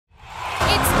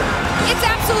It's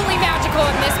absolutely magical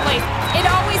in this place. It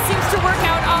always seems to work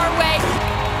out our way.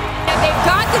 And they've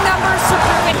got the numbers to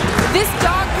prove it. This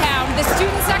dog pound, the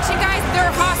student section guys,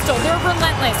 they're hostile, they're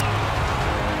relentless.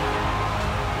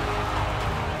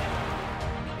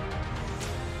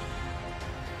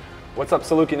 What's up,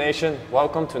 Saluki Nation?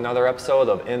 Welcome to another episode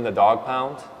of In The Dawg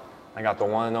Pound. I got the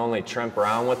one and only Trent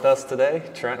Brown with us today.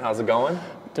 Trent, how's it going?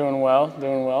 Doing well,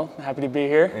 doing well. Happy to be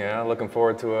here. Yeah, looking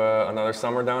forward to another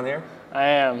summer down here? I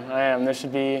am. This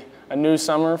should be a new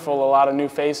summer full of a lot of new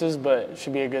faces, but it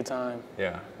should be a good time.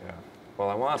 Yeah. Well,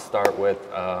 I want to start with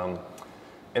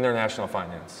international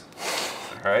finance.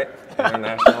 All right?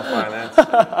 International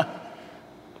finance.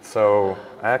 So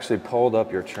I actually pulled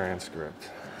up your transcript.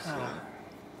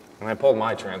 And I pulled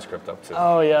my transcript up too.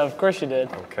 Oh yeah, of course you did.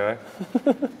 Okay.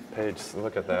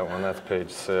 Look at that one, that's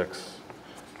page 6.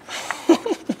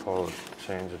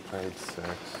 Change to page 6.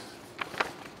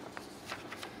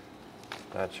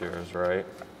 That's yours, right?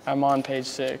 I'm on page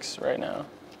 6 right now.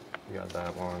 You got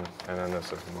that one, and then this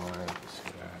is mine. Let's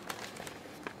see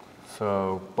that.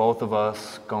 So both of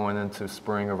us going into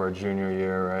spring of our junior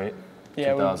year, right?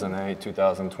 Yeah. 2008,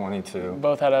 2022.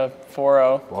 Both had a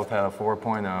 4.0. Both had a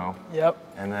 4.0. Yep.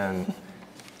 And then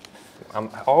I'm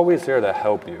always here to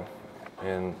help you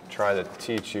and try to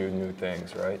teach you new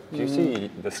things, right? Do you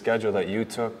see the schedule that you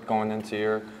took going into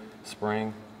your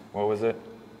spring? What was it?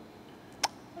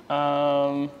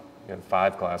 You had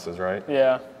 5 classes, right?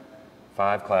 Yeah.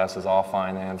 5 classes, all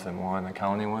finance, and 1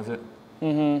 accounting, was it?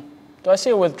 Mm-hmm. Do I see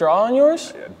a withdrawal on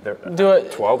yours? Do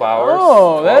it. 12 hours.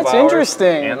 Oh, 12 that's hours,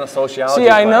 interesting. And the sociology See,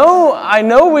 class. I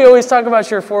know we always talk about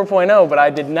your 4.0, but I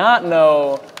did not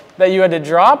know that you had to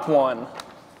drop one.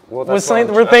 Well,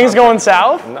 Were things going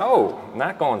south? No,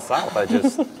 not going south. I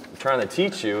just trying to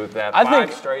teach you that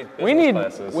 5 straight business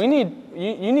classes.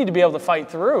 You need to be able to fight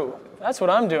through. That's what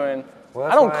I'm doing. Well,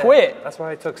 I don't quit. That's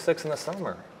why I took 6 in the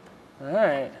summer. All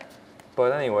right.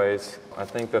 But anyways, I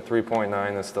think the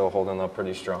 3.9 is still holding up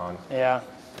pretty strong. Yeah.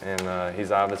 And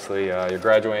he's obviously, you're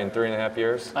graduating in 3.5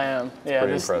 years? I am. Yeah,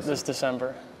 impressive. this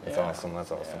December. That's yeah. awesome.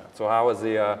 That's awesome. Yeah. So how was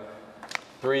the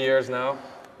 3 years now?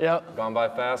 Yep. Gone by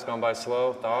fast, gone by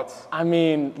slow? Thoughts? I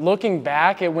mean, looking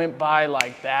back, it went by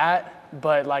like that.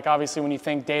 But like obviously when you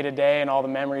think day to day and all the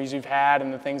memories you've had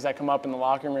and the things that come up in the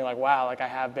locker room, you're like, wow, like I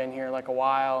have been here like a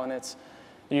while, and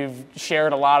you've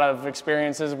shared a lot of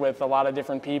experiences with a lot of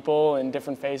different people and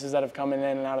different faces that have come in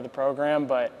and out of the program.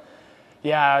 But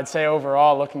yeah, I'd say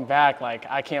overall, looking back, like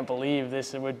I can't believe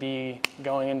this would be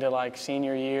going into like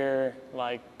senior year,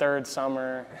 like fourth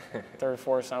summer,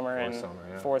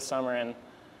 and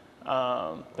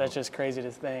that's just crazy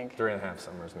to think. 3.5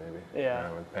 summers maybe.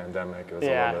 Yeah. With the pandemic, it was a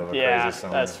little bit of a crazy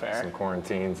summer. That's fair. Some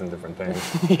quarantines and different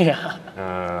things.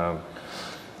 Yeah.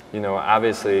 You know,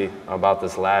 obviously about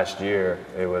this last year,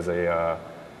 it was a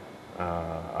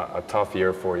tough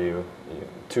year for you.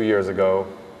 2 years ago,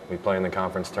 we played in the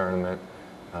conference tournament.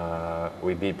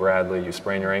 We beat Bradley. You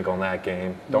sprained your ankle in that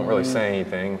game. Don't really say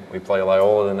anything. We play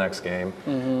Loyola the next game.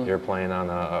 You're playing on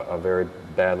a very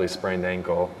badly sprained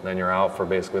ankle. Then you're out for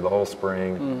basically the whole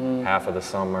spring, half of the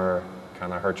summer,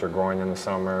 kind of hurt your groin in the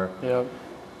summer. Yep.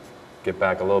 Get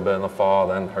back a little bit in the fall,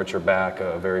 then hurt your back,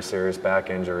 a very serious back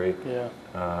injury.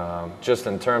 Yeah. Just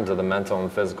in terms of the mental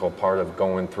and physical part of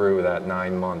going through that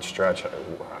 9-month stretch,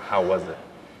 how was it?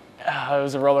 It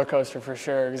was a roller coaster for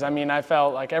sure. Because I mean, I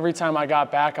felt like every time I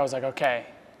got back, I was like, okay,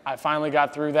 I finally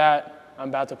got through that. I'm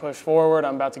about to push forward.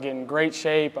 I'm about to get in great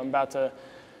shape. I'm about to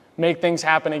make things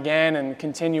happen again and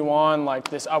continue on like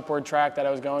this upward track that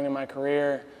I was going in my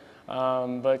career.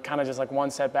 But kind of just like one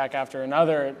setback after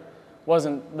another. It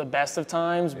wasn't the best of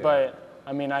times, but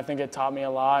I mean, I think it taught me a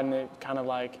lot, and it kind of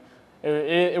like,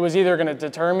 it was either going to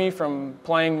deter me from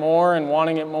playing more and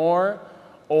wanting it more,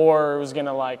 or it was going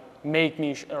to like make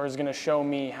me, or it was going to show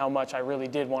me how much I really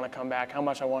did want to come back, how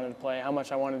much I wanted to play, how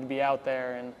much I wanted to be out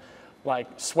there and like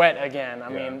sweat again. I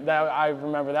mean, I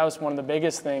remember that was one of the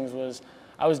biggest things was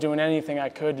I was doing anything I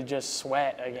could to just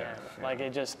sweat again. Like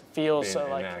it just feels being so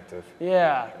like inactive.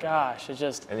 Yeah, gosh, it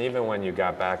just. And even when you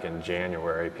got back in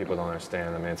January, people don't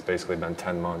understand. I mean, it's basically been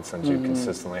 10 months since you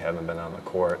consistently haven't been on the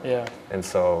court. Yeah. And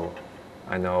so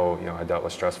I know, I dealt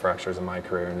with stress fractures in my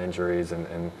career and injuries,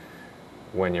 and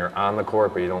when you're on the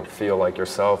court but you don't feel like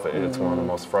yourself, it's one of the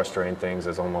most frustrating things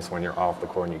is almost when you're off the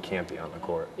court and you can't be on the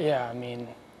court. Yeah, I mean,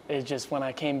 it just, when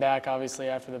I came back, obviously,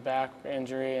 after the back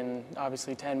injury and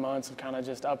obviously 10 months of kind of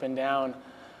just up and down,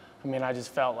 I mean, I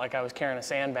just felt like I was carrying a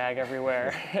sandbag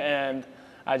everywhere. And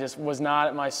I just was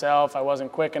not myself. I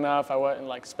wasn't quick enough. I wasn't,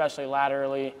 like, especially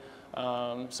laterally.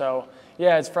 So,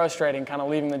 yeah, it's frustrating kind of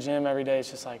leaving the gym every day.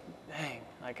 It's just like, dang,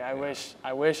 like, I wish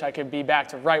I could be back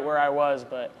to right where I was,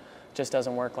 but just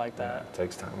doesn't work like that. Yeah, it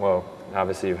takes time. Well,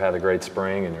 obviously you've had a great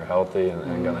spring and you're healthy and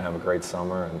going to have a great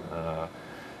summer. And,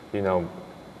 you know,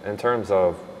 in terms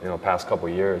of, you know, past couple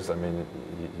years, I mean,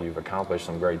 you've accomplished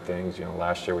some great things. You know,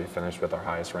 last year we finished with our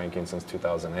highest ranking since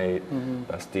 2008,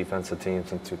 best defensive team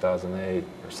since 2008.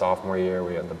 Your sophomore year,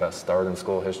 we had the best start in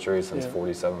school history since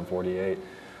 47-48.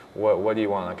 What do you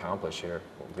want to accomplish here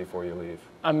before you leave?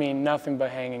 I mean, nothing but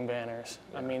hanging banners.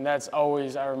 Yeah. I mean, that's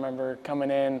always, I remember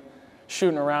coming in,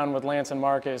 shooting around with Lance and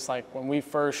Marcus, like when we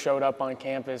first showed up on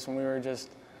campus and we were just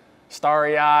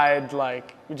starry-eyed,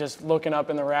 like just looking up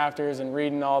in the rafters and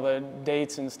reading all the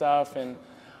dates and stuff, and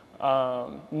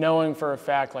knowing for a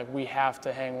fact like we have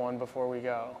to hang one before we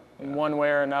go. In one way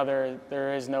or another,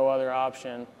 there is no other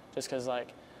option, just because,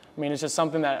 like, I mean, it's just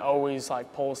something that always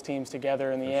like pulls teams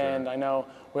together in the end. I know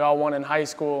we all won in high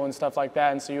school and stuff like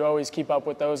that, and so you always keep up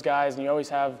with those guys and you always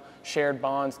have shared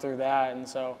bonds through that. And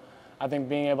so I think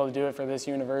being able to do it for this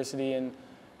university, and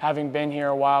having been here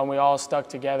a while and we all stuck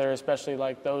together, especially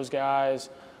like those guys,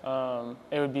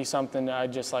 it would be something that I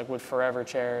just like would forever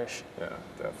cherish. Yeah,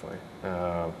 definitely.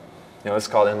 You know, it's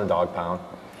called In The Dawg Pound.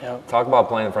 Yep. Talk about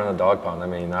playing in front of the Dawg Pound. I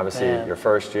mean, obviously your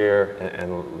first year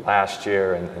and last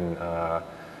year,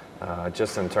 and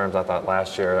just in terms, I thought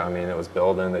last year, I mean, it was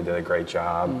building. They did a great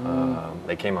job.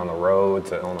 They came on the road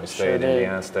to Illinois State,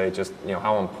 Indiana State. Just, you know,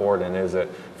 how important is it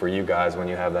for you guys when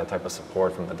you have that type of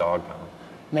support from the Dawg Pound?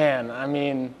 Man, I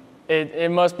mean, it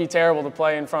must be terrible to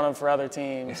play in front of for other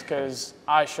teams, because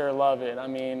I sure love it. I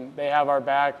mean, they have our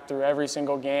back through every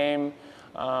single game.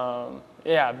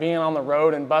 Yeah, being on the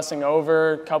road and busing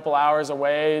over a couple hours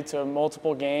away to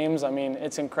multiple games, I mean,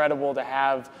 it's incredible to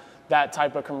have that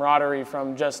type of camaraderie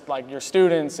from just like your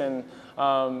students and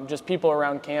just people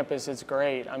around campus. It's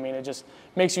great. I mean, it just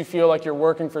makes you feel like you're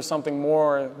working for something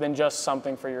more than just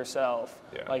something for yourself.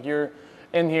 Yeah. Like you're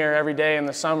in here every day in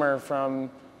the summer from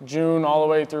June all the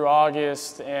way through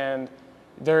August, and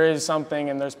there is something,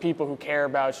 and there's people who care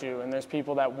about you, and there's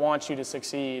people that want you to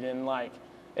succeed, and like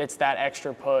it's that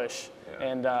extra push.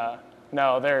 And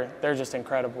no, they're just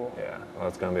incredible. Yeah, well,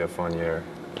 it's going to be a fun year.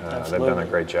 They've done a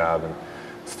great job, and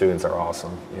students are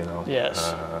awesome, you know.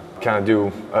 Yes. Kind of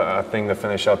do a thing to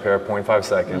finish up here, 0.5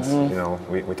 seconds. You know,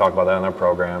 we talk about that in our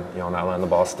program, you know, not letting the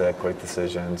ball stick, quick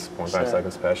decisions, 0.5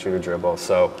 seconds pass, shoot, or dribble.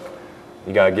 So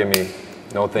you got to give me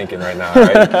no thinking right now, all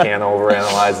right? You can't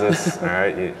overanalyze this, all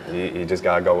right? You just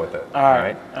got to go with it, all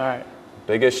right? All right.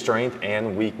 Biggest strength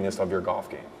and weakness of your golf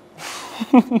game?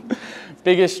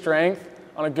 Biggest strength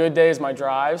on a good day is my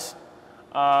drives.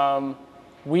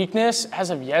 Weakness,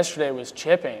 as of yesterday, was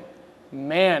chipping.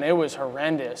 Man, it was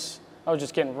horrendous. I was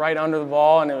just getting right under the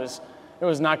ball, and it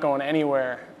was not going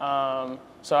anywhere.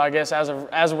 So I guess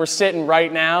as we're sitting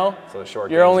right now, so the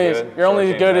short you're only as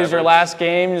good as your last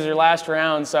game, as your last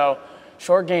round. So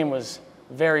short game was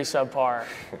very subpar.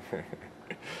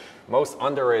 Most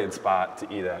underrated spot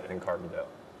to eat at in Carbondale?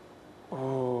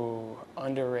 Ooh,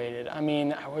 underrated. I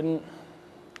mean, I wouldn't.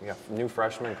 You got new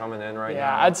freshmen coming in right now.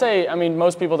 Yeah, I'd say, I mean,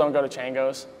 most people don't go to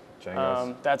Chango's.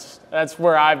 That's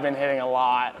where I've been hitting a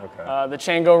lot. Okay. The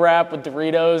Chango wrap with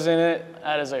Doritos in it,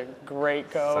 that is a great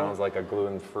go. Sounds like a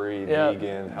gluten-free,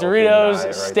 vegan, healthy Doritos, diet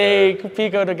right steak, there.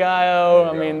 pico de gallo.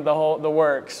 I mean, the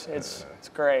works. It's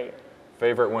great.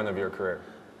 Favorite win of your career?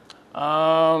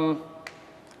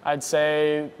 I'd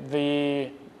say the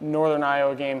Northern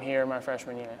Iowa game here my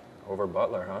freshman year. Over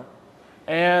Butler, huh?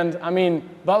 And I mean,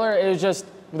 Butler, it was just,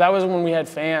 that was when we had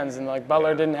fans, and like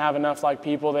Butler didn't have enough like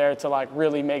people there to like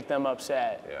really make them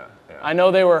upset. Yeah. I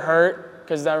know they were hurt,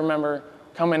 because I remember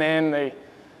coming in, they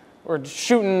were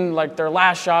shooting like their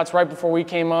last shots right before we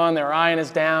came on. They were eyeing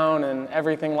us down and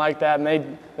everything like that, and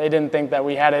they didn't think that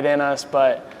we had it in us.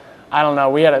 But I don't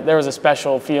know, there was a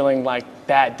special feeling like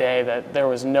that day that there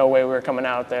was no way we were coming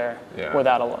out there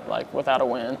without a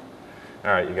win.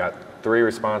 All right, you got 3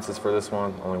 responses for this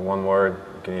one, only one word.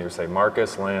 You can either say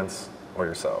Marcus, Lance, or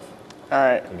yourself. All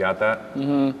right. You got that?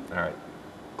 Mm-hmm. All right.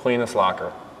 Cleanest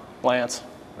locker? Lance.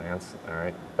 Lance, all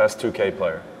right. Best 2K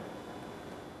player?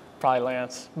 Probably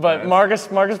Lance. But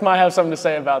Marcus might have something to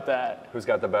say about that. Who's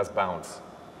got the best bounce?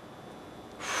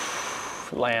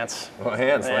 Lance.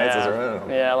 Lance is running.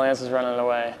 Yeah, Lance is running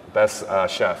away. Best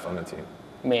chef on the team?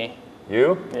 Me.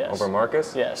 You? Yes. Over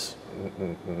Marcus? Yes.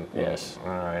 Yes.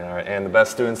 All right. And the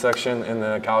best student section in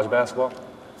the college basketball?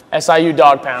 SIU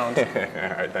Dawg Pound. All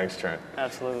right, thanks, Trent.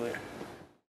 Absolutely.